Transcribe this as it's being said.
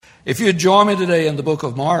If you'd join me today in the book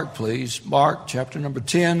of Mark, please. Mark chapter number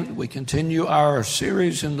 10. We continue our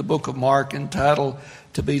series in the book of Mark entitled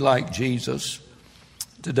To Be Like Jesus.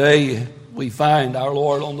 Today we find our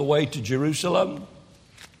Lord on the way to Jerusalem.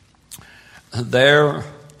 There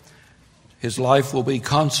his life will be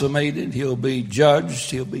consummated. He'll be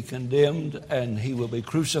judged. He'll be condemned. And he will be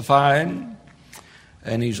crucified.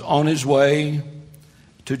 And he's on his way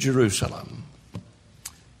to Jerusalem.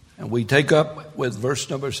 And we take up with verse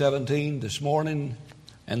number 17 this morning,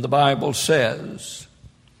 and the Bible says,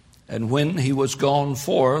 "And when he was gone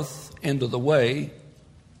forth into the way,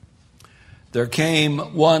 there came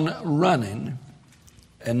one running,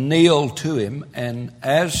 and kneeled to him, and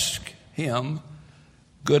asked him,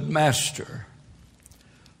 Good Master,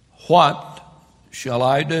 what shall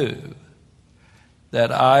I do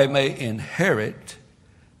that I may inherit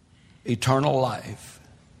eternal life?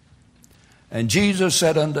 And Jesus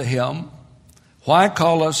said unto him, Why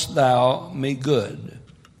callest thou me good?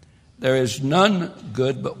 There is none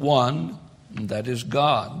good but one, and that is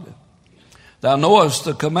God. Thou knowest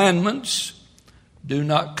the commandments. Do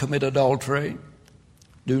not commit adultery.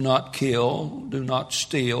 Do not kill. Do not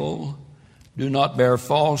steal. Do not bear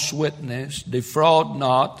false witness. Defraud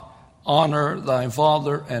not. Honor thy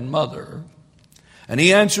father and mother. And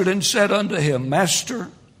he answered and said unto him, Master,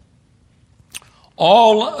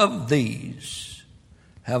 all of these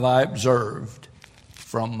have I observed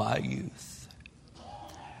from my youth.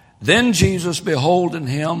 Then Jesus, beholding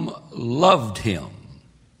him, loved him,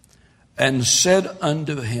 and said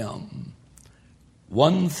unto him,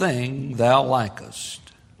 One thing thou lackest.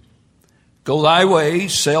 Go thy way,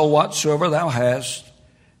 sell whatsoever thou hast,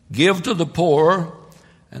 give to the poor,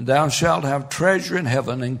 and thou shalt have treasure in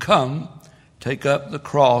heaven, and come, take up the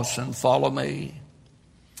cross and follow me.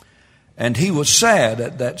 And he was sad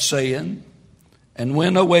at that saying, and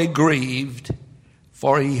went away grieved,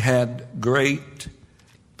 for he had great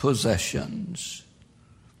possessions."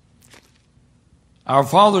 Our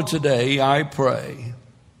Father, today I pray,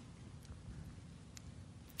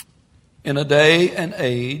 in a day and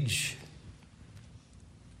age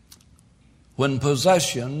when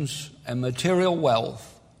possessions and material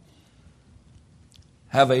wealth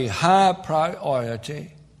have a high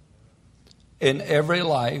priority in every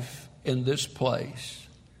life in this place.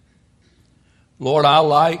 Lord, I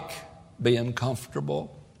like being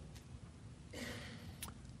comfortable.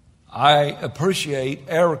 I appreciate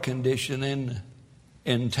air conditioning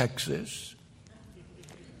in Texas.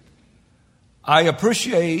 I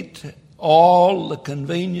appreciate all the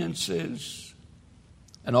conveniences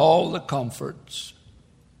and all the comforts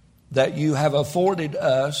that you have afforded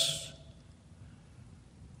us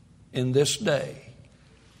in this day.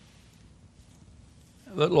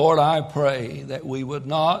 But Lord, I pray that we would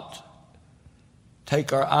not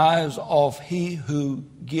take our eyes off He who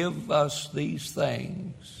give us these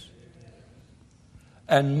things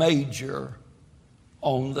and major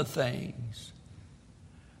on the things.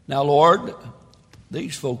 Now, Lord,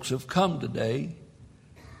 these folks have come today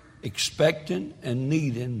expecting and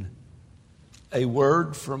needing a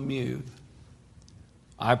word from you.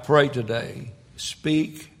 I pray today,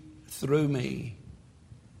 speak through me.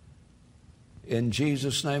 In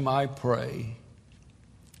Jesus' name I pray.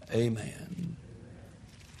 Amen.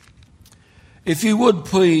 If you would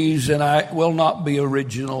please, and I will not be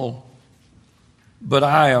original, but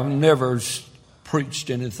I have never preached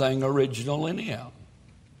anything original anyhow.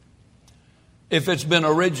 If it's been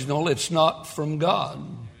original, it's not from God.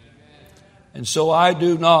 And so I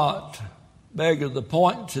do not beg of the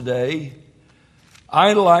point today.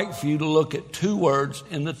 I'd like for you to look at two words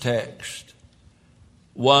in the text.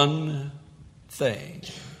 One thing.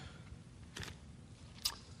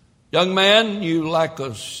 Young man, you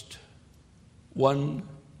lackest one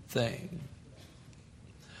thing.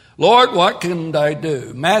 Lord, what can I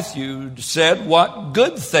do? Matthew said, What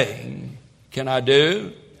good thing can I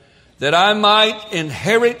do that I might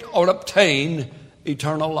inherit or obtain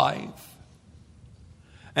eternal life?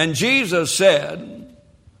 And Jesus said,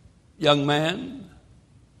 Young man,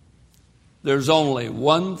 there's only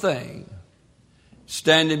one thing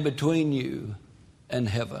standing between you and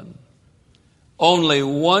heaven. Only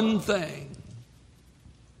one thing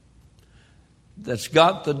that's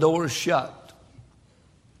got the door shut.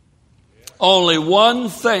 Only one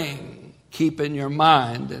thing keeping your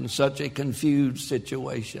mind in such a confused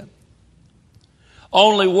situation.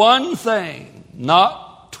 Only one thing,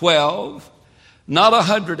 not 12, not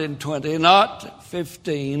 120, not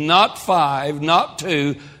 15, not 5, not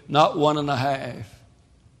 2, not 1.5.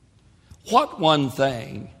 What one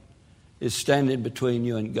thing is standing between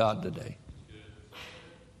you and God today?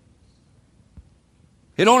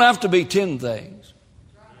 It don't have to be 10 things.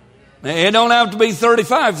 It don't have to be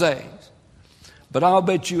 35 things. But I'll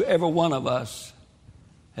bet you every one of us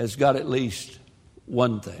has got at least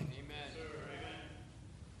one thing.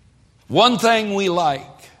 One thing we like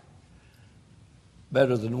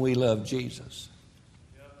better than we love Jesus.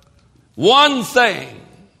 One thing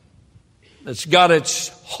that's got its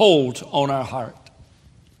hold on our heart.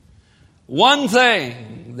 One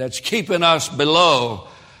thing that's keeping us below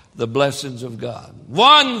the blessings of God.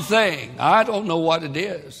 One thing, I don't know what it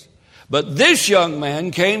is, but this young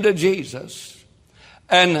man came to Jesus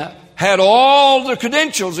and had all the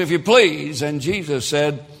credentials, if you please, and Jesus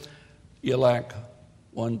said, you lack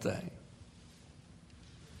one thing.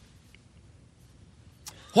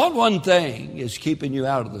 What one thing is keeping you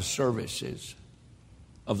out of the services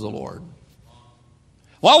of the Lord?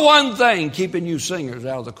 What one thing keeping you singers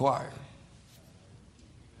out of the choir?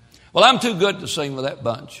 Well, I'm too good to sing with that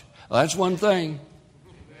bunch. Well, that's one thing.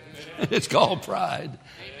 It's called pride.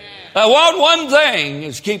 What one thing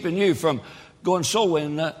is keeping you from going soul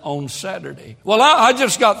winning on Saturday? Well, I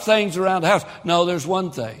just got things around the house. No, there's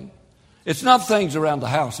one thing. It's not things around the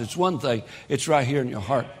house. It's one thing. It's right here in your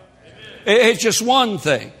heart. It's just one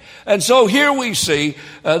thing. And so here we see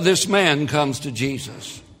this man comes to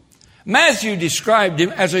Jesus. Matthew described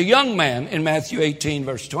him as a young man in Matthew 18,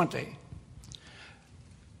 verse 20.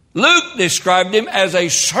 Luke described him as a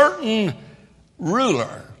certain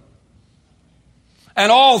ruler.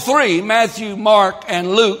 And all three, Matthew, Mark,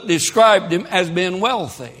 and Luke, described him as being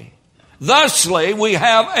wealthy. Thusly, we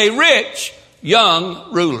have a rich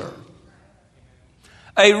young ruler.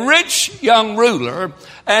 A rich young ruler,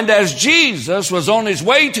 and as Jesus was on his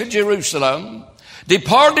way to Jerusalem,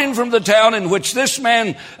 departing from the town in which this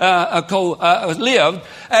man lived,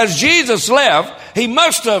 as Jesus left, he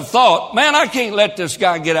must have thought, man, I can't let this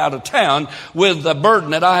guy get out of town with the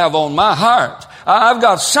burden that I have on my heart. I've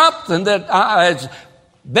got something that is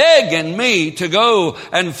begging me to go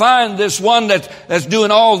and find this one that's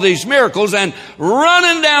doing all these miracles. And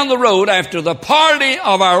running down the road after the party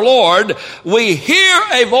of our Lord, we hear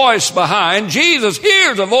a voice behind. Jesus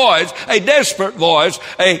hears a voice, a desperate voice,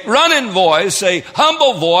 a running voice, a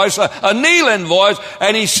humble voice, a kneeling voice.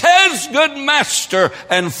 And he says, good master,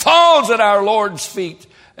 and falls at our Lord's feet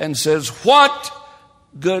and says, what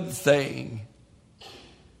good thing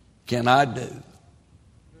can I do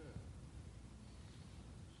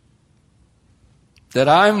that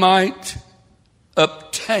I might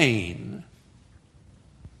obtain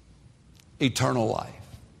eternal life?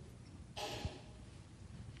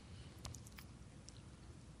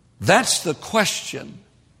 That's the question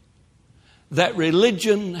that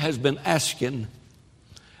religion has been asking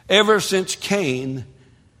ever since Cain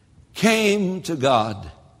came to God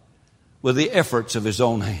with the efforts of his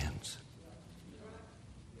own hands.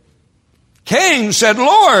 Cain said,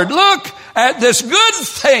 Lord, look at this good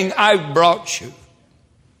thing I've brought you.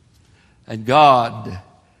 And God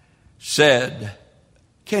said,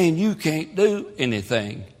 Cain, you can't do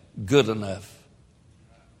anything good enough.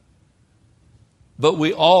 But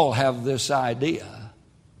we all have this idea.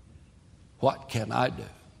 What can I do?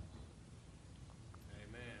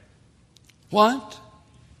 Amen. What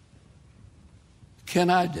can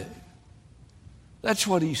I do? That's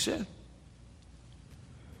what he said.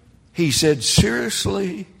 He said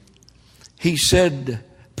seriously. He said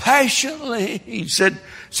passionately. He said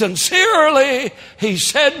sincerely. He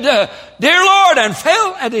said, dear Lord, and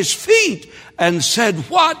fell at his feet and said,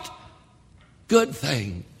 what good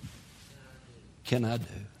thing can I do?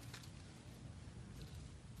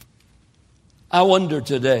 I wonder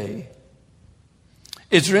today,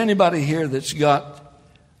 is there anybody here that's got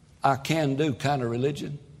a can-do kind of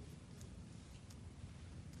religion?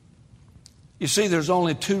 You see, there's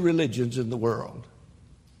only two religions in the world.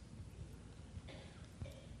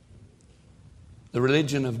 The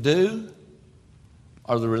religion of do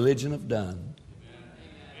or the religion of done.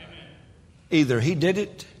 Amen. Either he did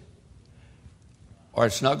it or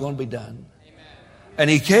it's not going to be done. Amen. And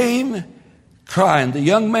he came crying. The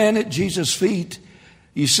young man at Jesus' feet,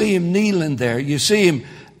 you see him kneeling there. You see him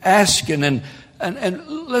asking. And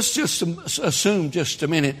let's just assume just a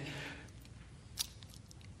minute.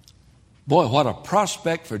 Boy, what a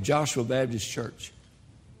prospect for Joshua Baptist Church.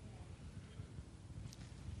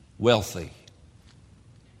 Wealthy.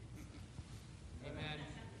 Amen.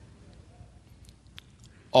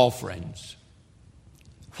 Offerings.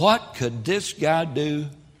 What could this guy do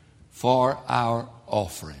for our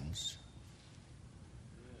offerings?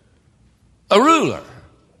 A ruler.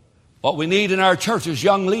 What we need in our church is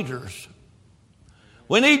young leaders.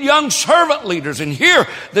 We need young servant leaders. And here,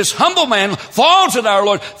 this humble man falls at our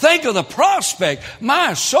Lord. Think of the prospect.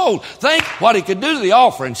 My soul. Think what he could do to the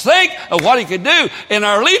offerings. Think of what he could do in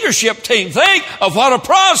our leadership team. Think of what a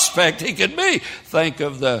prospect he could be. Think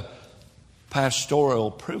of the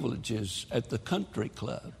pastoral privileges at the country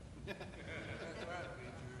club.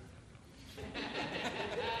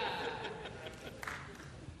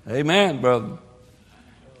 Amen, brother.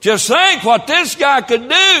 Just think what this guy could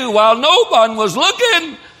do while no one was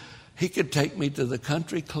looking. He could take me to the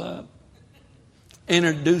country club,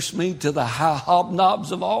 introduce me to the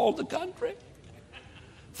hobnobs of all the country.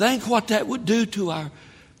 Think what that would do to our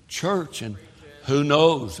church. And who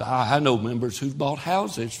knows? I know members who've bought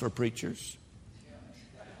houses for preachers.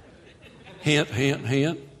 Hint, hint,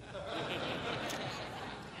 hint.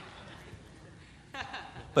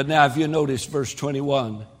 But now if you notice verse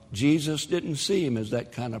 21, Jesus didn't see him as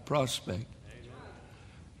that kind of prospect.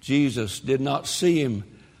 Jesus did not see him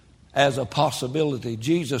as a possibility.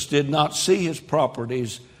 Jesus did not see his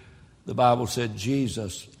properties. The Bible said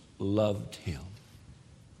Jesus loved him.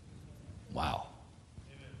 Wow.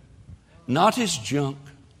 Not his junk,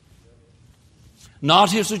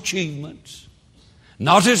 not his achievements,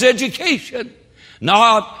 not his education,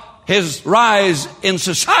 not his rise in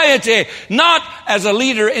society, not as a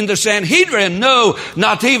leader in the Sanhedrin, no,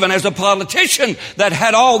 not even as a politician that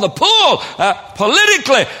had all the pull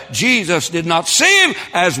politically. Jesus did not see him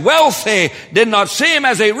as wealthy, did not see him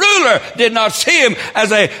as a ruler, did not see him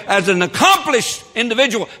as an accomplished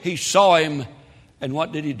individual. He saw him, and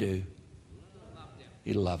what did he do?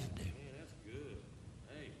 He loved him.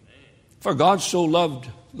 For God so loved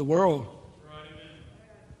the world.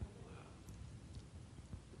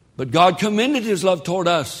 But God commended his love toward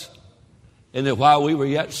us, in that while we were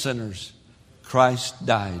yet sinners, Christ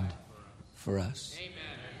died for us.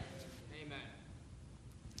 Amen.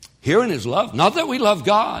 Herein is love. Not that we love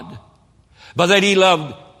God, but that he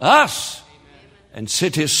loved us and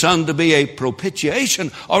sent his Son to be a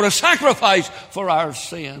propitiation or a sacrifice for our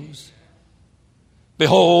sins.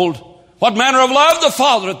 Behold, what manner of love the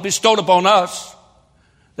Father hath bestowed upon us,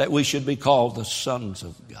 that we should be called the sons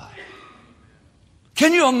of God.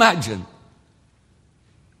 Can you imagine?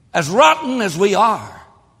 As rotten as we are,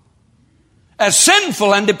 as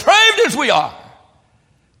sinful and depraved as we are,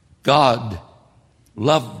 God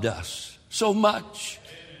loved us so much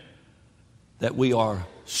that we are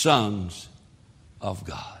sons of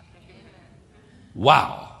God.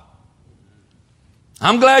 Wow.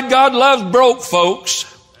 I'm glad God loves broke folks.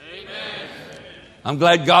 I'm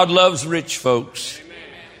glad God loves rich folks.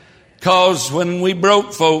 Because when we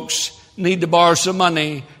broke folks need to borrow some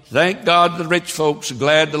money, thank God the rich folks are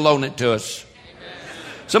glad to loan it to us.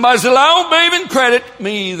 Somebody said, I don't believe in credit.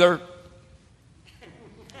 Me either.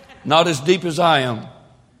 Not as deep as I am.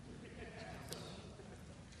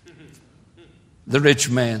 The rich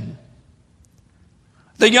man,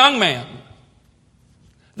 the young man,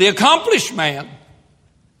 the accomplished man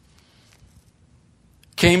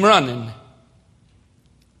came running,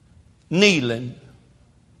 kneeling,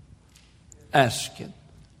 asking,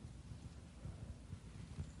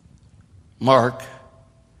 Mark,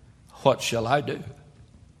 what shall I do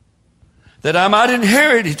that I might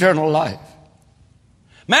inherit eternal life?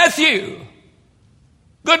 Matthew,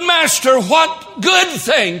 good master, what good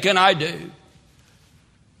thing can I do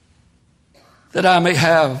that I may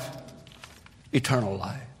have eternal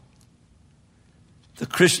life?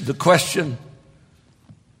 The question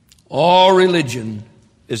all religion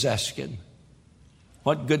is asking,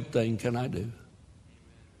 what good thing can I do?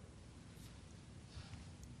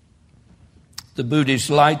 The Buddhist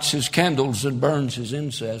lights his candles and burns his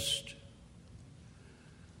incense,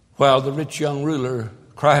 while the rich young ruler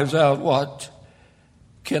cries out, what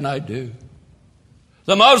can I do?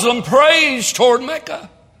 The Muslim prays toward Mecca,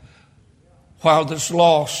 while this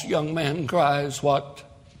lost young man cries, what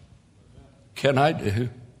can I do?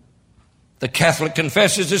 The Catholic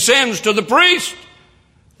confesses his sins to the priest,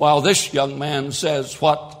 while this young man says,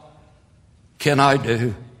 what can I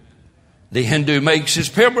do? The Hindu makes his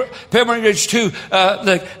pilgrimage to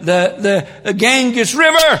the Ganges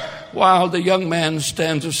River, while the young man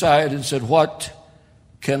stands aside and said, what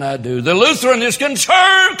can I do? The Lutheran is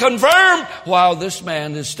confirmed, while this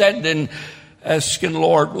man is standing asking,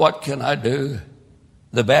 Lord, what can I do?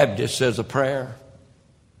 The Baptist says a prayer,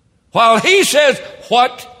 while he says,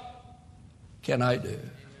 what can I do?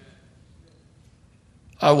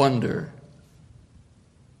 I wonder,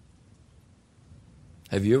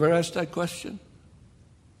 have you ever asked that question?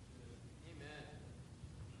 Amen.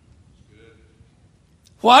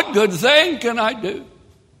 What good thing can I do?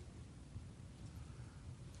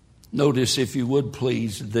 Notice, if you would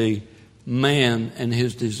please, the man and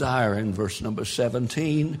his desire. In verse number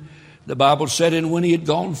 17, the Bible said, and when he had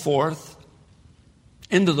gone forth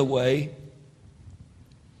into the way,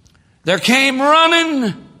 there came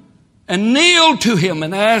running and kneeled to him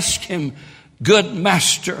and asked him, good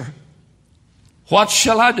master, what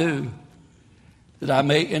shall I do that I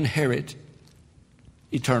may inherit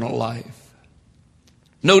eternal life?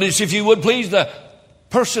 Notice, if you would please, the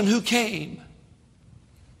person who came.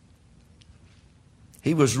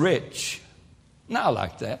 He was rich. Now, I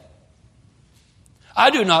like that. I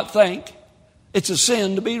do not think it's a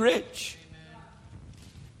sin to be rich.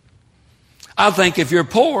 I think if you're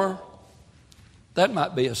poor, that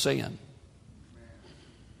might be a sin.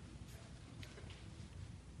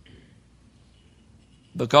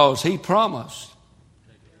 Because he promised.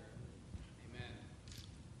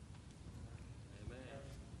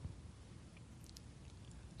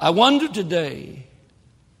 I wonder today,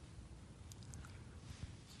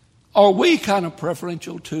 are we kind of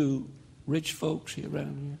preferential to rich folks here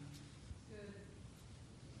around here?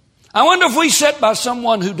 I wonder if we sit by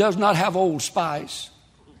someone who does not have Old Spice.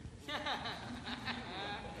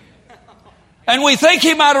 And we think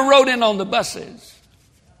he might have rode in on the buses.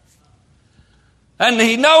 And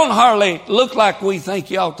he don't hardly look like we think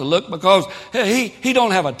he ought to look, because he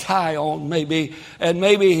don't have a tie on maybe, and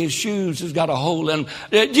maybe his shoes has got a hole in them.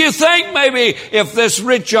 Do you think maybe if this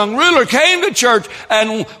rich young ruler came to church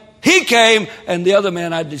and he came and the other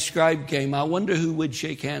man I described came, I wonder who would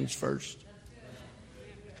shake hands first?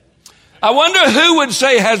 I wonder who would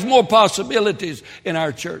say has more possibilities in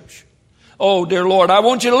our church. Oh, dear Lord, I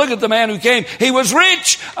want you to look at the man who came. He was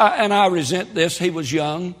rich, and I resent this. He was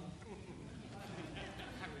young.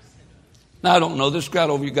 Now, I don't know. This crowd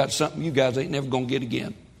over you got something you guys ain't never going to get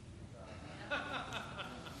again.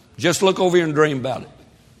 Just look over here and dream about it.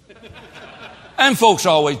 And folks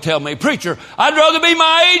always tell me, preacher, I'd rather be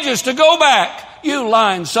my ages to go back. You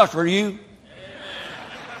lying sucker, you.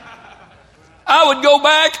 I would go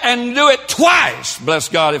back and do it twice, bless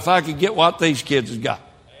God, if I could get what these kids have got.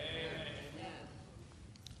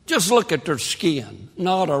 Just look at their skin.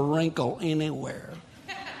 Not a wrinkle anywhere.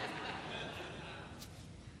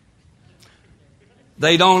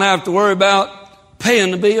 They don't have to worry about paying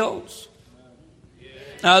the bills.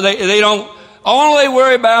 Now they don't. All they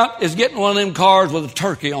worry about is getting one of them cars with a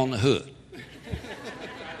turkey on the hood.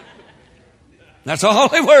 That's all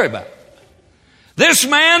they worry about. This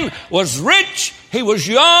man was rich, he was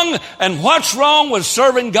young, and what's wrong with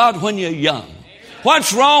serving God when you're young?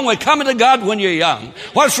 What's wrong with coming to God when you're young?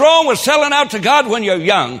 What's wrong with selling out to God when you're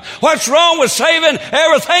young? What's wrong with saving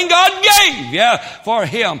everything God gave you for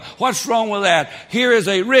Him? What's wrong with that? Here is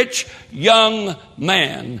a rich young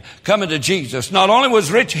man coming to Jesus. Not only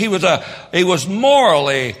was rich, he was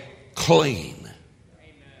morally clean.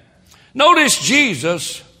 Notice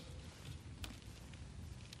Jesus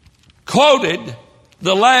quoted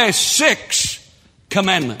the last 6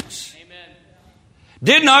 commandments.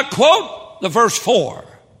 Did not quote the verse 4.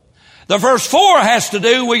 The verse 4 has to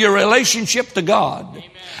do with your relationship to God. Amen.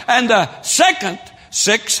 And the second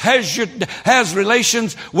 6 has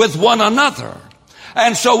relations with one another.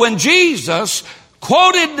 And so when Jesus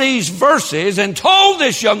quoted these verses and told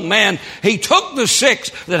this young man, he took the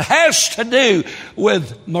 6 that has to do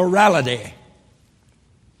with morality.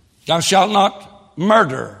 Thou shalt not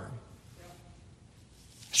murder.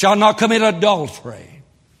 Shall not commit adultery.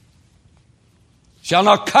 Shall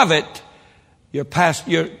not covet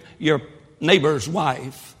your neighbor's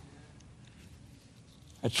wife.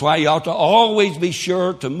 That's why you ought to always be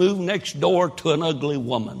sure to move next door to an ugly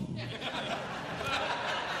woman.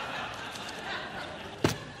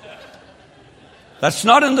 That's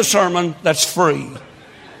not in the sermon. That's free.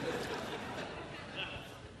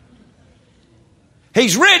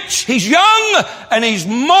 He's rich, he's young, and he's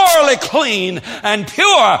morally clean and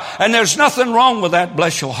pure. And there's nothing wrong with that,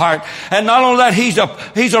 bless your heart. And not only that,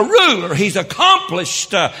 he's a ruler. He's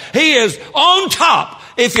accomplished. He is on top.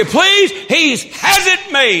 If you please, he has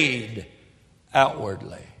it made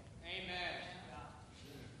outwardly. Amen.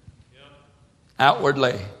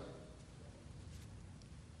 Outwardly.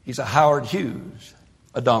 He's a Howard Hughes,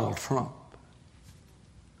 a Donald Trump.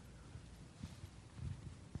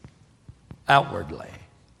 Outwardly.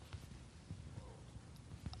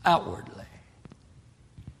 Outwardly.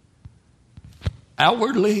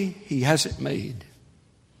 Outwardly, he has it made.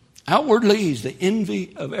 Outwardly, he's the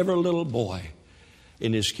envy of every little boy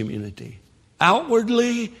in his community.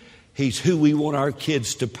 Outwardly, he's who we want our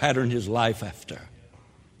kids to pattern his life after.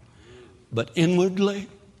 But inwardly,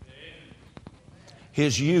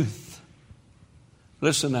 his youth,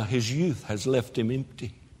 listen now, his youth has left him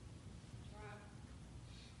empty.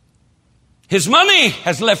 His money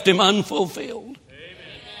has left him unfulfilled.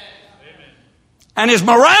 And his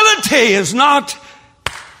morality has not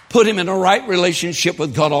put him in a right relationship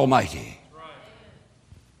with God Almighty.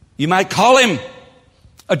 You might call him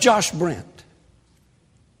a Josh Brent,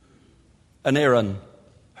 an Aaron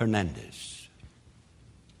Hernandez,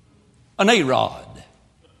 an A-Rod,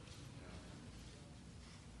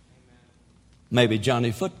 maybe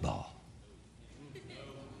Johnny Football.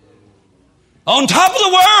 On top of the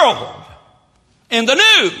world, in the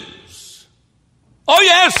news. Oh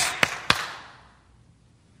yes,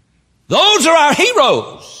 those are our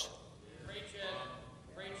heroes.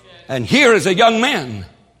 And here is a young man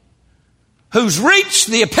who's reached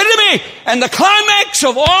the epitome and the climax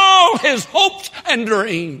of all his hopes and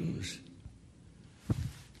dreams.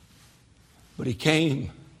 But he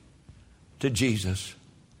came to Jesus.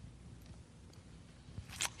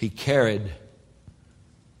 He carried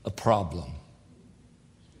a problem.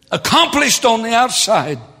 Accomplished on the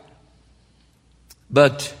outside,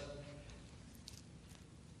 but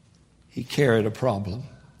he carried a problem.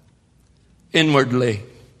 Inwardly,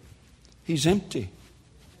 he's empty.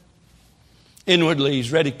 Inwardly,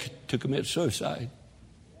 he's ready to commit suicide.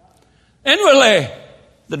 Inwardly,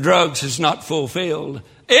 the drugs is not fulfilled.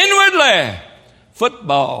 Inwardly,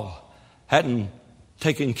 football hadn't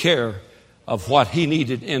taken care of what he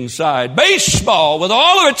needed inside. Baseball, with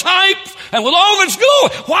all of its hype and with all of its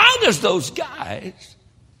glory. Why does those guys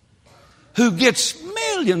who gets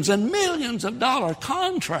millions and millions of dollar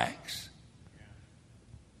contracts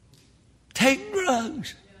take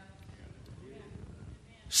drugs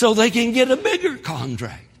so they can get a bigger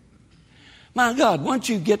contract? My God, once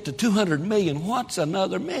you get to 200 million, what's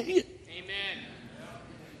another million? Amen.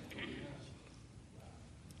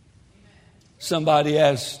 Somebody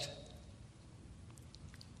asked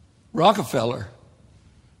Rockefeller,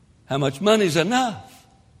 how much money's enough?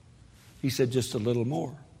 He said, just a little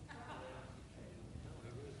more.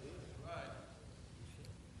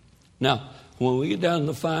 Now, when we get down to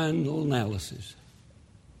the final analysis,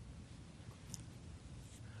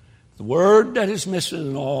 the word that is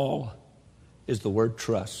missing in all is the word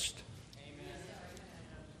trust.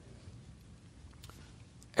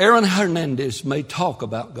 Aaron Hernandez may talk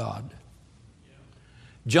about God.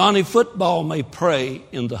 Johnny Football may pray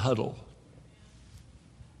in the huddle.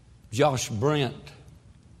 Josh Brent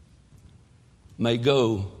may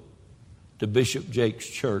go to Bishop Jake's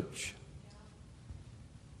church.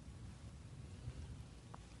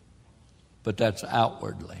 But that's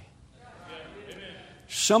outwardly.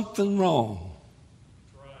 Something wrong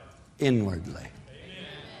inwardly.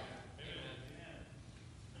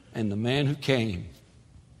 And the man who came,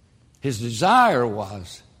 his desire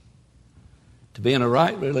was to be in a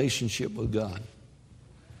right relationship with God.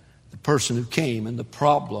 The person who came and the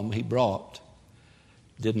problem he brought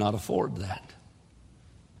did not afford that.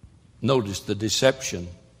 Notice the deception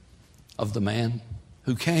of the man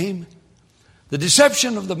who came. The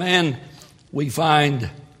deception of the man we find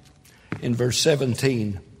in verse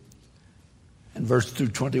 17 and verse through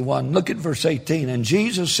 21. Look at verse 18. And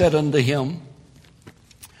Jesus said unto him,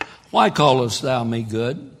 why callest thou me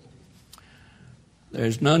good? There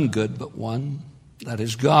is none good but one, that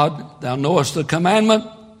is God. Thou knowest the commandment,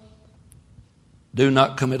 do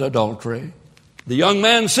not commit adultery. The young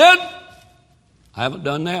man said, I haven't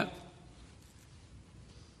done that.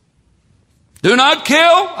 Do not kill.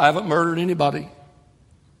 I haven't murdered anybody.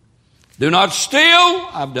 Do not steal.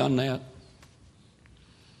 I've done that.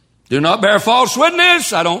 Do not bear false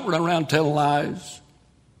witness. I don't run around telling lies.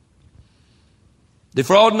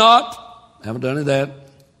 Defraud not. I haven't done any of that.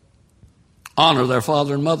 Honor their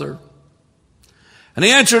father and mother. And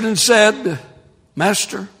he answered and said,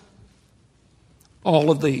 Master,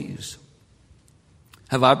 all of these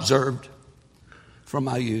have I observed from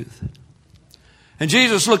my youth. And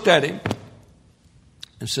Jesus looked at him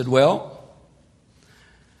and said, well,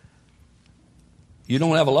 you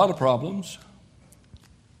don't have a lot of problems.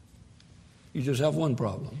 You just have one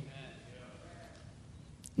problem.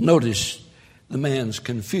 Notice the man's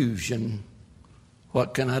confusion.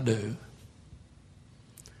 What can I do?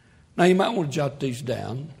 Now you might want to jot these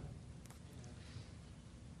down.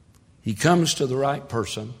 He comes to the right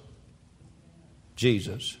person,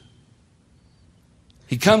 Jesus.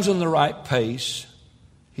 He comes in the right pace.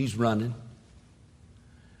 He's running.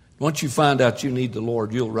 Once you find out you need the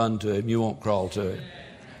Lord, you'll run to Him. You won't crawl to Him.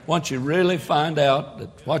 Once you really find out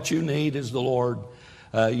that what you need is the Lord,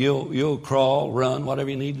 you'll crawl, run, whatever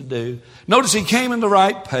you need to do. Notice he came in the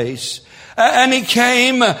right pace, and he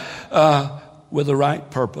came with the right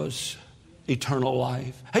purpose, eternal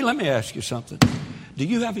life. Hey, let me ask you something. Do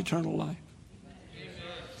you have eternal life?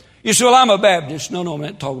 You say, well, I'm a Baptist. No, I'm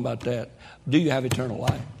not talking about that. Do you have eternal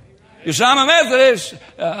life? You say, I'm a Methodist.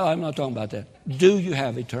 I'm not talking about that. Do you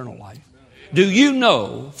have eternal life? Do you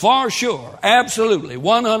know for sure, absolutely,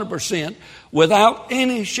 100%, without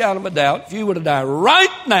any shadow of a doubt, if you were to die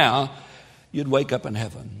right now, you'd wake up in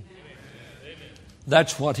heaven?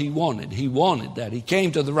 That's what he wanted. He wanted that. He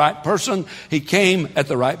came to the right person. He came at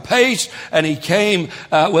the right pace. And he came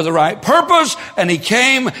with the right purpose. And he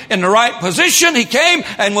came in the right position. He came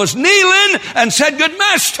and was kneeling and said, good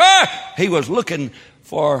master. He was looking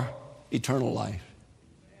for eternal life.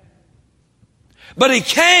 But he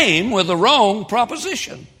came with the wrong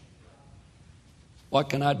proposition. What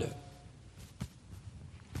can I do?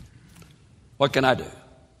 What can I do?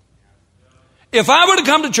 If I were to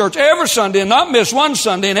come to church every Sunday and not miss one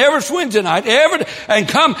Sunday and every Wednesday night, and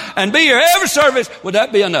come and be here every service, would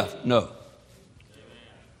that be enough? No.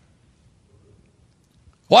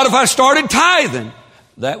 What if I started tithing?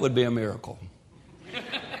 That would be a miracle.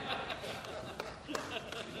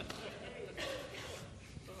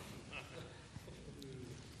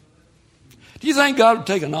 Do you think God would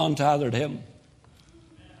take a non-tither to heaven?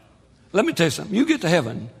 Let me tell you something. You get to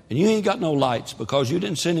heaven and you ain't got no lights because you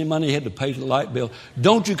didn't send any money ahead to pay the light bill.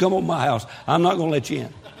 Don't you come over my house. I'm not going to let you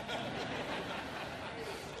in.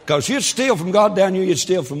 Because you'd steal from God down here, you'd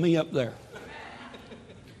steal from me up there.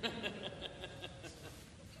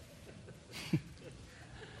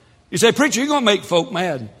 You say, preacher, you're going to make folk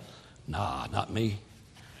mad. Nah, not me.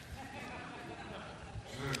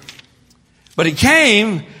 But he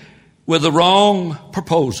came with the wrong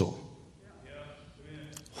proposal.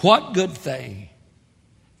 What good thing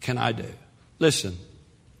can I do? Listen.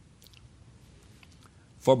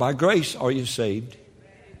 For by grace are you saved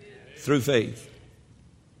through faith.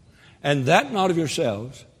 And that not of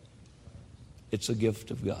yourselves. It's a gift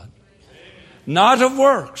of God. Not of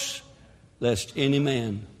works, lest any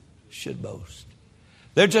man should boast.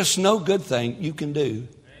 There's just no good thing you can do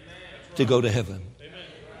to go to heaven.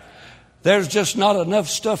 There's just not enough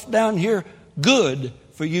stuff down here good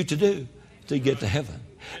for you to do to get to heaven.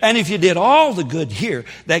 And if you did all the good here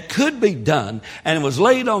that could be done and it was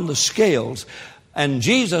laid on the scales and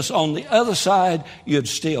Jesus on the other side, you'd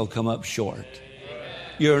still come up short.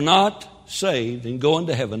 You're not saved and going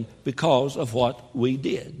to heaven because of what we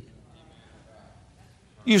did.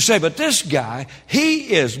 You say, but this guy,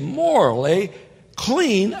 he is morally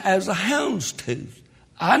clean as a hound's tooth.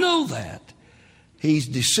 I know that. He's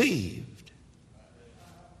deceived.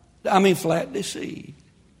 I mean, flat deceived.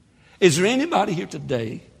 Is there anybody here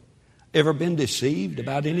today ever been deceived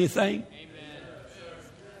about anything?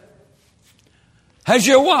 Has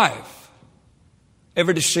your wife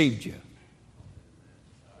ever deceived you?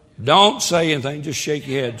 Don't say anything. Just shake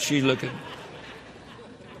your head. She's looking.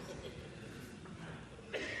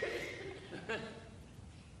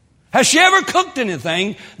 Has she ever cooked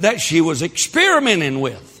anything that she was experimenting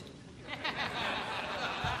with?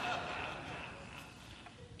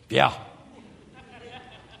 Yeah.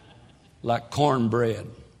 Like cornbread.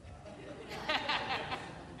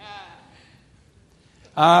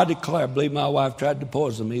 I declare, I believe my wife tried to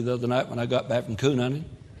poison me the other night when I got back from coon hunting.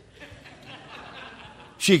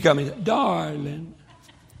 She come in and said, darling,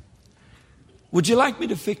 would you like me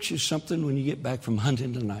to fix you something when you get back from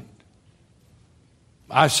hunting tonight?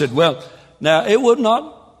 I said, well, now it would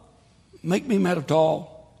not make me mad at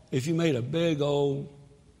all if you made a big old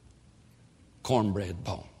cornbread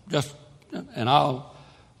bone. And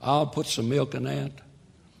I'll put some milk in that,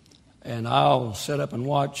 and I'll sit up and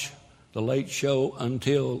watch the late show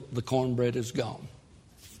until the cornbread is gone.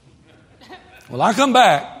 Well, I come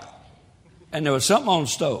back, and there was something on the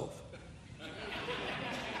stove.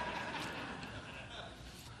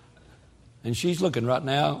 And she's looking right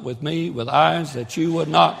now with me with eyes that you would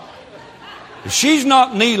not. She's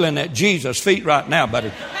not kneeling at Jesus' feet right now,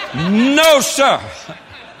 buddy. No, sir.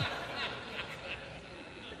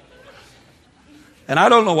 And I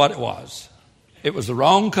don't know what it was. It was the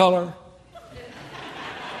wrong color.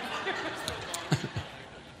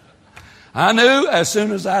 I knew as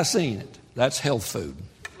soon as I seen it, that's health food.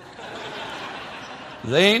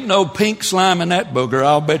 There ain't no pink slime in that booger.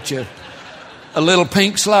 I'll bet you a little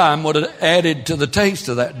pink slime would have added to the taste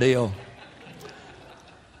of that deal.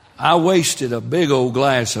 I wasted a big old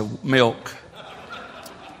glass of milk.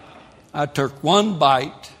 I took one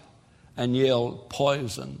bite and yelled,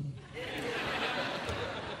 poison.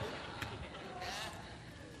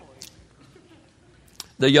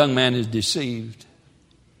 The young man is deceived.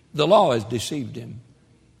 The law has deceived him.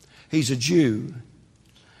 He's a Jew.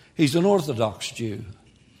 He's an Orthodox Jew.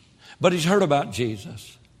 But he's heard about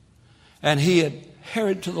Jesus. And he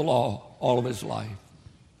adhered to the law all of his life.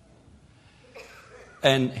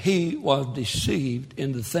 And he was deceived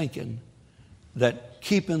into thinking that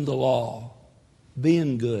keeping the law,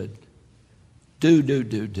 being good,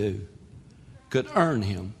 do, could earn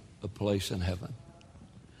him a place in heaven.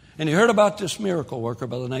 And he heard about this miracle worker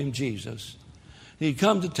by the name Jesus. He'd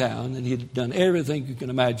come to town and he'd done everything you can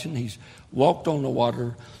imagine. He's walked on the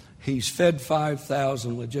water. He's fed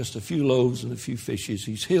 5,000 with just a few loaves and a few fishes.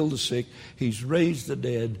 He's healed the sick. He's raised the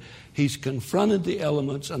dead. He's confronted the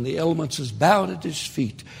elements, and the elements has bowed at his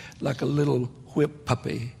feet like a little whipped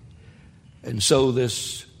puppy. And so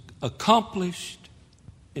this accomplished,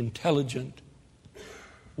 intelligent,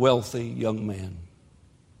 wealthy young man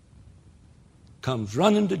comes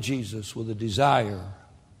running to Jesus with a desire,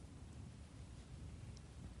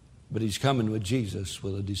 but he's coming with Jesus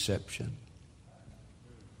with a deception.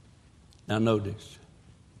 Now notice,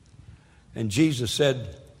 and Jesus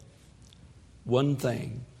said, one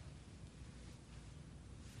thing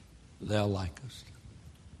thou likest.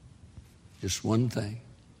 Just one thing.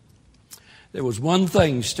 There was one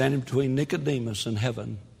thing standing between Nicodemus and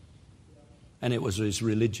heaven, and it was his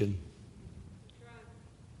religion.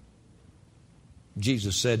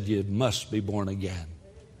 Jesus said, you must be born again.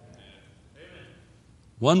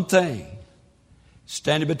 One thing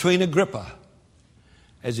standing between Agrippa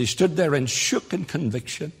as he stood there and shook in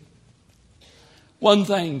conviction. One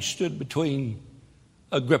thing stood between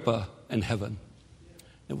Agrippa and heaven.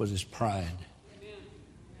 It was his pride.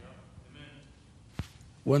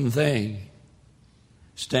 One thing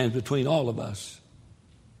stands between all of us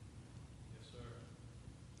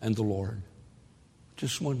and the Lord.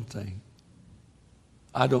 Just one thing.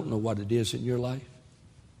 I don't know what it is in your life,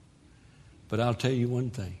 but I'll tell you one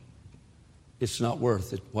thing. It's not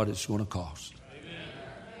worth it, what it's going to cost.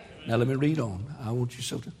 Now let me read on. I want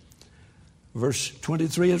you to. Verse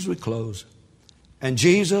 23 as we close. And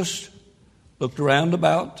Jesus looked around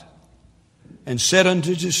about and said unto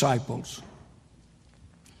his disciples,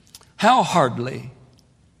 how hardly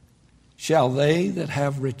shall they that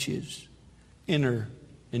have riches enter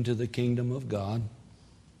into the kingdom of God?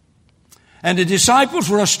 And the disciples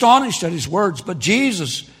were astonished at his words, but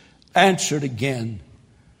Jesus answered again,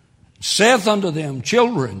 saith unto them,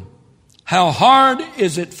 children, how hard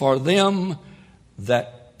is it for them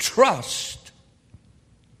that trust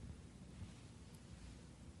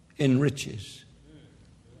in riches?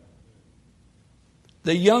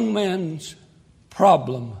 The young man's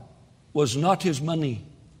problem was not his money.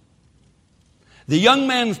 The young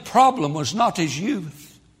man's problem was not his youth.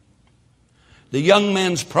 The young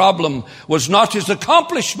man's problem was not his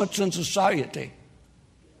accomplishments in society.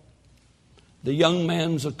 The young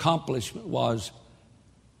man's accomplishment was,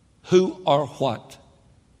 who or what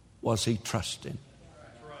was he trusting?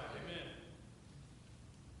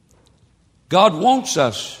 God wants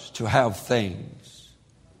us to have things.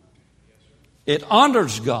 It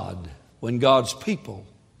honors God when God's people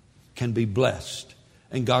can be blessed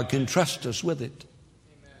and God can trust us with it.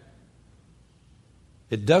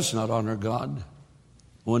 It does not honor God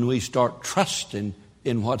when we start trusting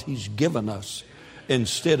in what he's given us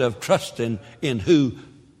instead of trusting in who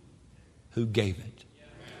gave it.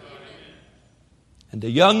 And the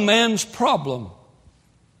young man's problem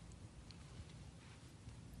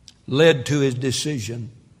led to his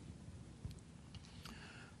decision.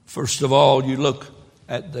 First of all, you look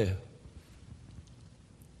at the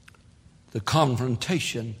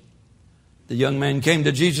confrontation. The young man came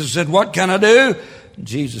to Jesus and said, what can I do? And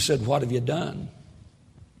Jesus said, what have you done?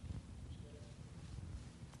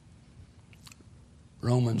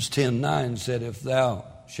 Romans 10:9 said, if thou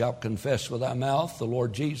shalt confess with thy mouth the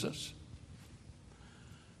Lord Jesus,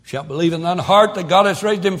 shalt believe in thine heart that God has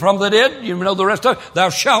raised him from the dead, you know the rest of it, thou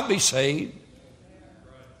shalt be saved.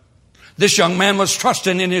 This young man was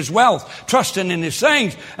trusting in his wealth, trusting in his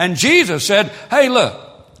things. And Jesus said, hey, look,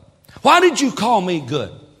 why did you call me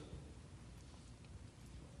good?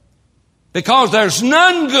 Because there's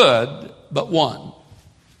none good but one.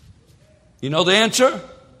 You know the answer?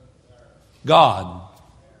 God.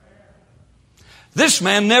 This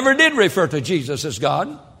man never did refer to Jesus as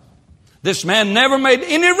God. This man never made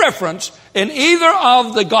any reference in either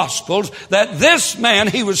of the Gospels that this man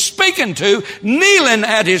he was speaking to, kneeling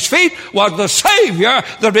at his feet, was the Savior,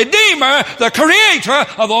 the Redeemer, the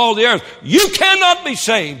Creator of all the earth. You cannot be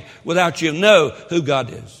saved without you know who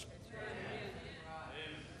God is.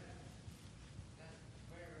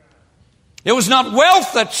 It was not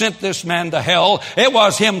wealth that sent this man to hell. It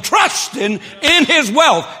was him trusting in his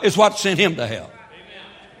wealth is what sent him to hell.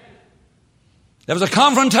 There was a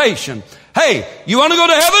confrontation. Hey, you want to go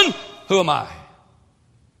to heaven? Who am I?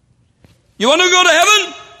 You want to go to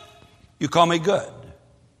heaven? You call me good.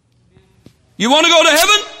 You want to go to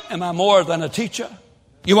heaven? Am I more than a teacher?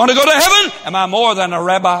 You want to go to heaven? Am I more than a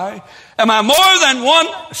rabbi? Am I more than one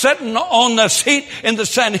sitting on the seat in the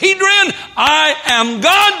Sanhedrin? I am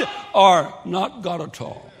God or not God at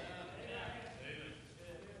all?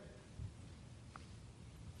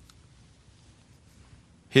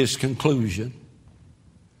 His conclusion,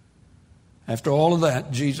 after all of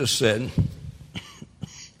that, Jesus said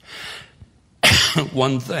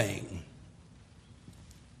one thing.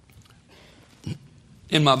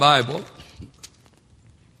 In my Bible,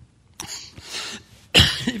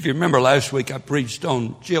 if you remember last week I preached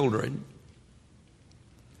on children.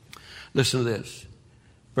 Listen to this.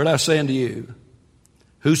 But I say unto you,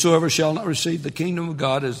 whosoever shall not receive the kingdom of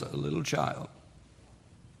God as a little child.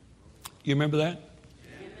 You remember that?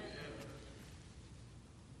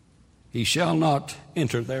 He shall not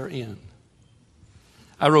enter therein.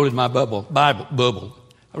 I wrote in my Bible, I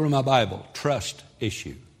wrote in my Bible, trust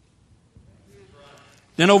issue.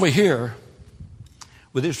 Then over here,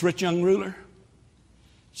 with this rich young ruler,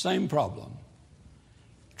 same problem.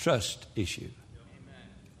 Trust issue.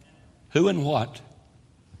 Who and what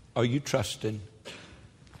are you trusting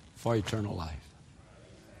for eternal life?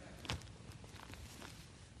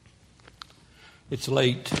 It's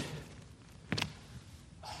late,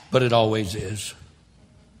 but it always is.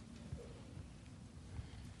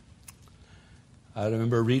 I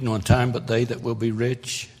remember reading one time, but they that will be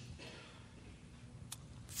rich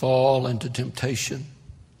fall into temptation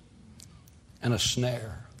and a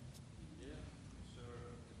snare,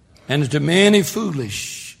 and into many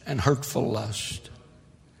foolish and hurtful lust,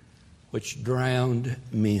 which drowned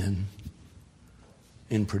men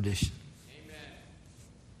in perdition. Amen.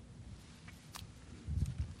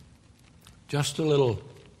 Just a little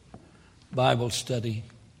Bible study.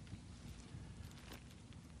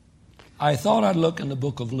 I thought I'd look in the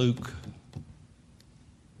book of Luke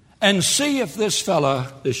and see if this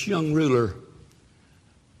fella, this young ruler,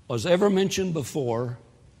 was ever mentioned before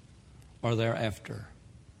or thereafter.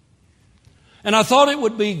 And I thought it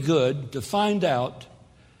would be good to find out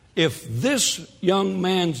if this young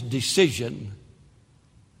man's decision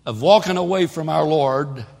of walking away from our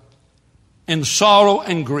Lord in sorrow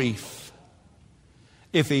and grief,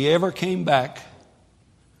 if he ever came back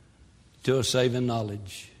to a saving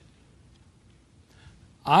knowledge.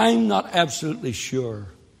 I'm not absolutely sure.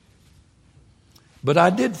 But I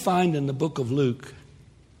did find in the book of Luke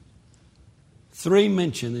 3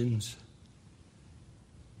 mentionings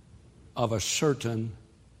of a certain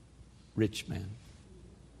rich man.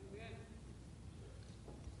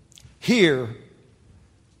 Here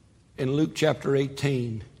in Luke chapter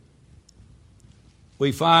 18,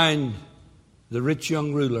 we find the rich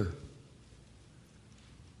young ruler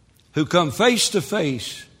who come face to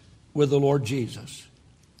face with the Lord Jesus.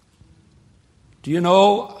 Do you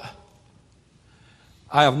know,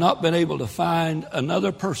 I have not been able to find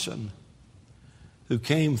another person who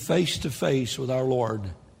came face to face with our Lord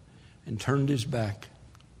and turned his back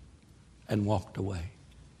and walked away.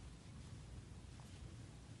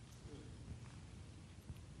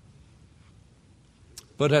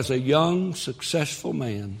 But as a young, successful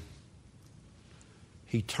man,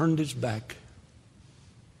 he turned his back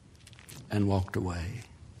and walked away.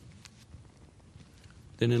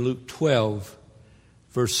 Then in Luke 12,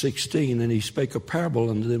 verse 16, and he spake a parable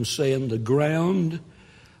unto them, saying, the ground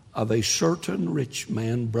of a certain rich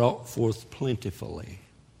man brought forth plentifully.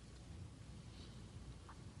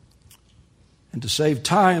 And to save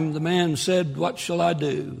time, the man said, what shall I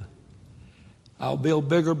do? I'll build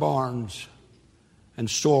bigger barns and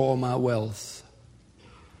store all my wealth.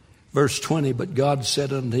 Verse 20, but God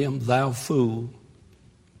said unto him, thou fool,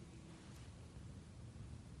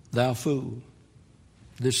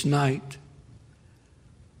 this night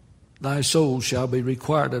thy soul shall be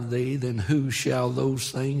required of thee, then who shall those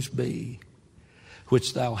things be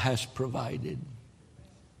which thou hast provided?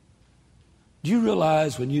 Do you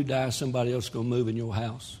realize when you die, somebody else is going to move in your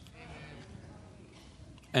house?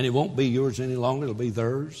 And it won't be yours any longer, it'll be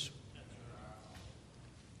theirs.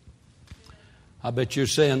 I bet you're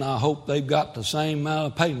saying, I hope they've got the same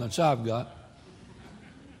amount of payments I've got.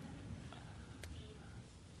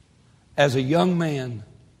 As a young man,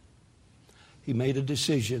 he made a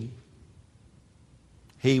decision.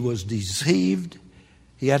 He was deceived.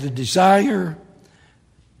 He had a desire,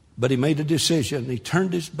 but he made a decision. He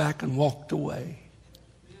turned his back and walked away.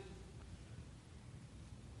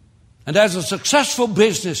 And as a successful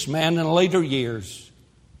businessman in later years,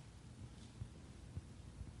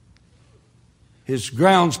 his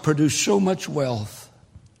grounds produced so much wealth,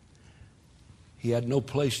 he had no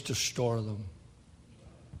place to store them.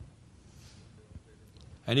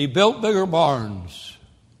 And he built bigger barns,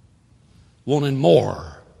 wanting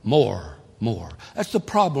more. That's the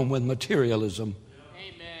problem with materialism.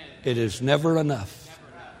 Amen. It is never enough.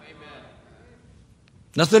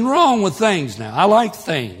 Nothing wrong with things now. I like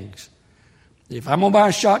things. If I'm going to buy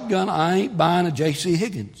a shotgun, I ain't buying a J.C.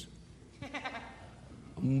 Higgins.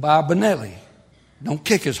 I'm going to buy a Benelli. Don't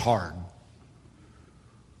kick as hard.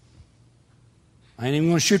 I ain't even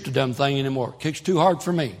going to shoot the dumb thing anymore. It kicks too hard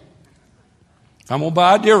for me. If I'm going to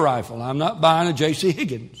buy a deer rifle, I'm not buying a J.C.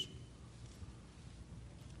 Higgins.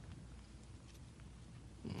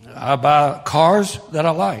 I buy cars that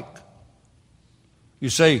I like. You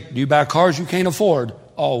say, do you buy cars you can't afford?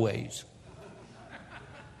 Always.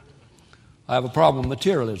 I have a problem with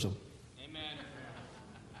materialism. Amen.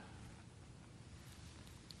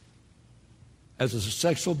 As a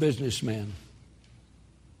successful businessman,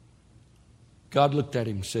 God looked at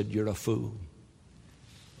him and said, you're a fool.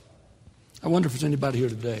 I wonder if there's anybody here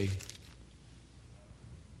today.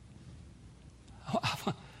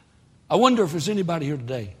 I wonder if there's anybody here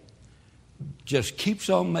today just keeps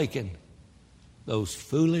on making those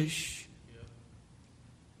foolish,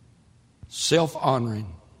 self-honoring,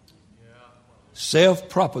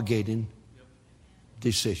 self-propagating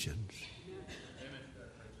decisions.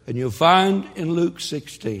 And you'll find in Luke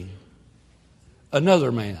 16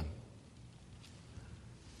 another man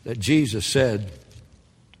that Jesus said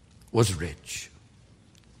was rich.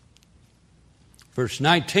 Verse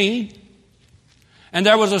 19, and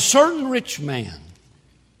there was a certain rich man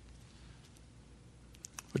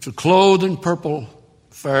which was clothed in purple,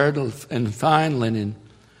 fared in fine linen,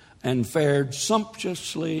 and fared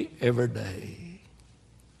sumptuously every day.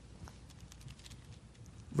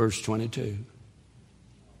 Verse 22.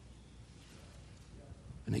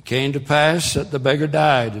 And it came to pass that the beggar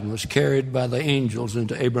died and was carried by the angels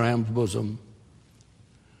into Abraham's bosom.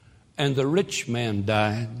 And the rich man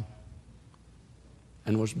died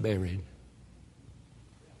and was buried.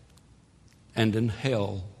 And in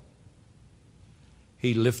hell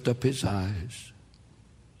he lifted up his eyes,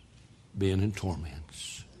 being in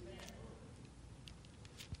torments.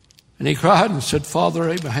 And he cried and said, Father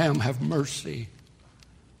Abraham, have mercy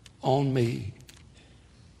on me.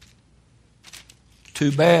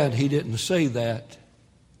 Too bad he didn't say that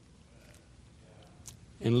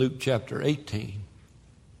in Luke chapter 18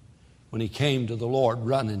 when he came to the Lord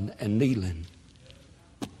running and kneeling.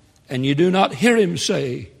 And you do not hear him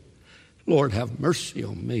say, Lord, have mercy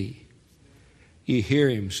on me. You hear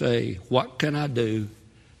him say, what can I do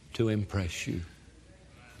to impress you?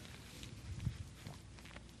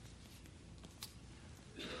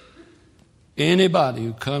 Anybody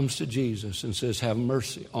who comes to Jesus and says, have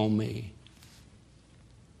mercy on me,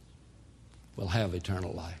 will have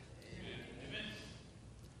eternal life. Amen.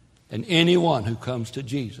 And anyone who comes to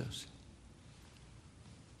Jesus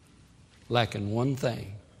lacking one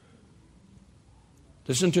thing,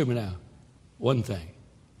 listen to me now, one thing.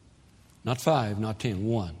 Not 5, not 10,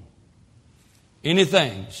 1.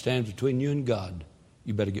 Anything stands between you and God,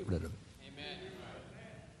 you better get rid of it. Amen.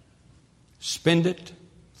 Spend it,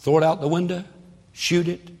 throw it out the window, shoot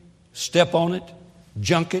it, step on it,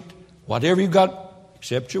 junk it, whatever you got,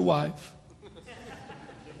 except your wife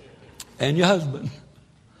and your husband.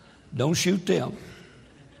 Don't shoot them.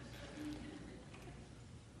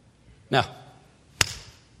 Now,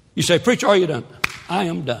 you say, preacher, are you done? I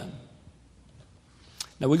am done.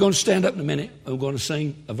 Now, we're going to stand up in a minute. I'm going to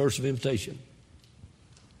sing a verse of invitation.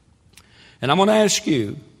 And I'm going to ask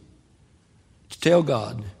you to tell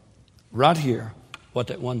God right here what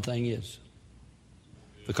that one thing is.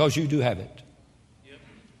 Because you do have it.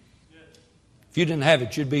 If you didn't have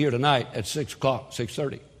it, you'd be here tonight at 6 o'clock,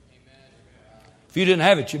 6:30. If you didn't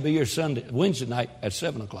have it, you'd be here Wednesday night at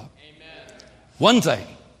 7 o'clock. One thing.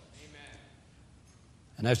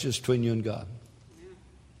 And that's just between you and God.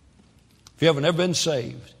 If you haven't ever been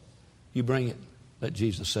saved, you bring it. Let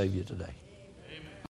Jesus save you today.